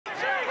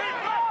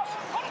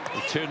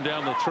He turned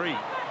down the 3.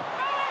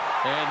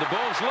 And the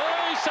ball's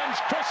loose, and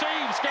Chris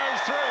Eves goes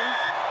through.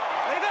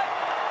 Leave it.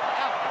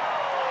 Out.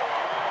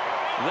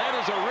 That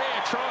is a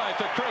rare try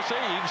for Chris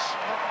Eves.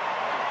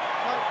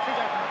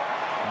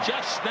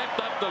 Just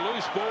snapped up the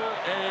loose ball,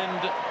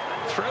 and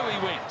through he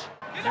went.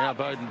 Now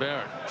Beauden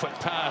Barrett, quick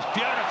pass,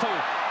 beautiful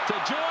to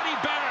Geordie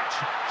Barrett,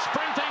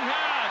 sprinting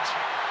hard,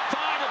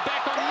 fired it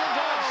back on the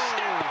inside,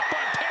 stepped up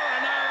by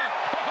Perenara.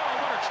 Oh,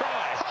 what a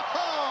try!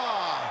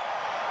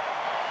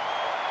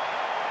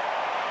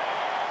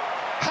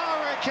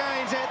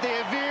 Hurricanes at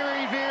their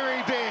very,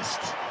 very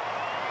best.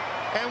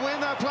 And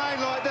when they're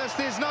playing like this,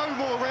 there's no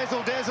more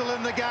razzle-dazzle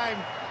in the game.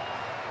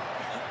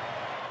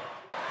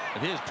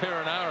 And here's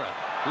Perenara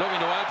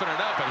looking to open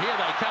it up, and here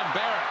they come.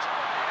 Barrett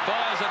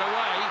fires it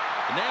away.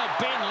 Now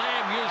Ben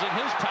Lamb using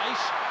his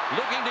pace,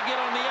 looking to get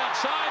on the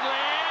outside.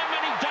 Lamb,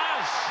 and he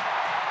does.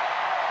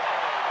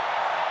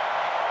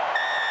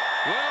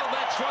 Well,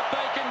 that's what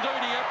they can do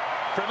to you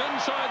from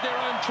inside their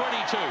own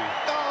 22.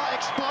 Oh,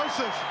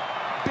 explosive.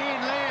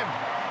 Ben Lamb.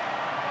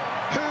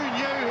 Who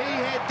knew he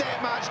had that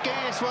much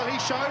gas? Well, he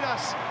showed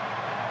us.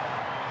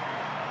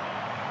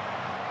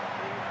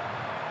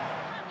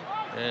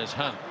 There's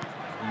Hunt.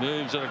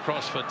 Moves it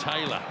across for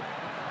Taylor.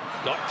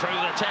 Got through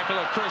the tackle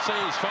of Chris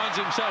Eves. Finds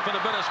himself in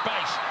a bit of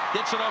space.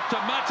 Gets it off to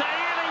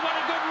Mataele. What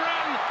a good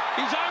run.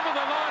 He's over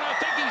the line. I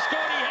think he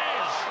scored. He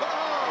has.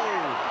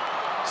 Oh,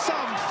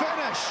 some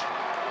finish.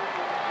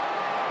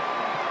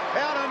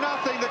 Out of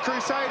nothing, the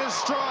Crusaders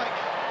strike.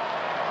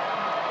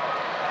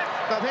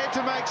 They've had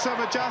to make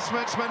some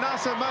adjustments.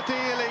 Manasa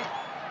Mataele.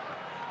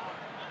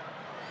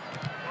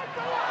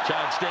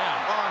 Charge down.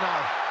 Oh, no.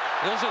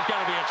 This is going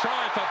to be a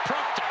try for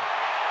Proctor.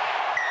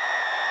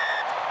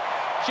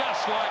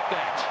 Just like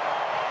that.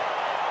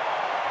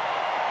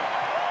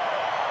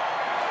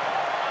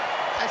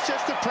 It's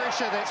just the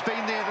pressure that's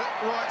been there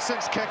right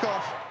since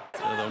kickoff.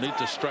 So they'll need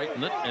to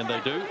straighten it, and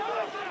they do.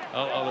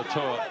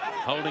 Alatoa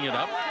holding it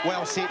up.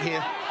 Well set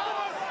here.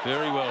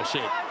 Very well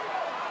set.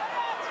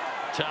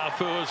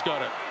 Tafua's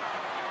got it.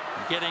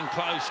 Getting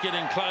close, and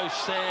got a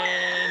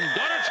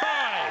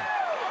try.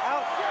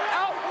 Out,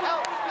 out,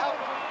 out, out,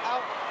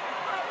 out.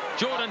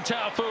 Jordan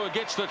Taufua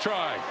gets the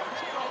try.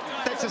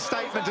 That's a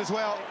statement as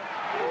well.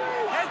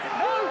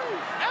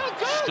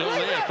 Still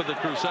there for the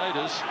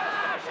Crusaders.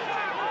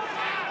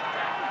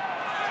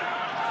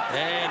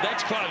 And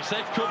that's close.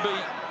 That could be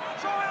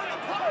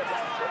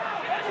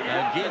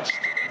against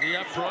the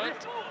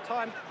upright.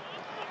 Time.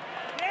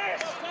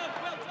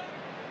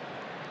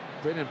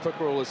 Brendan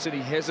Pickerel has said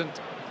he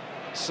hasn't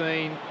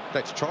seen.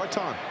 That's try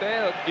time.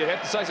 There, you'd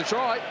have to say it's a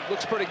try.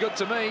 Looks pretty good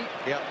to me.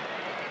 Yep.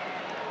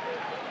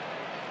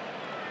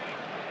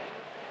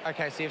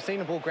 Okay, so you've seen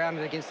the ball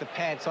grounded against the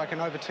pad, so I can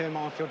overturn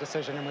my on-field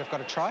decision, and we've got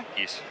a try?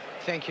 Yes.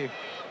 Thank you.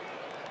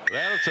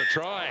 That's a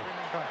try.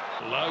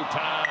 Low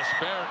pass.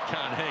 Barrett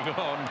can't hang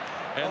on,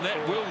 and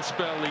that will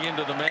spell the end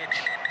of the match.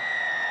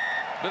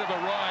 Bit of a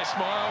wry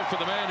smile for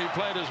the man who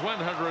played his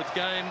 100th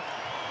game,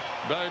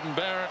 Beauden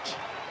Barrett,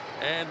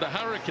 and the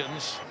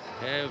Hurricanes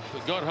have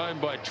got home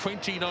by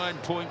 29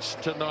 points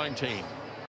to 19.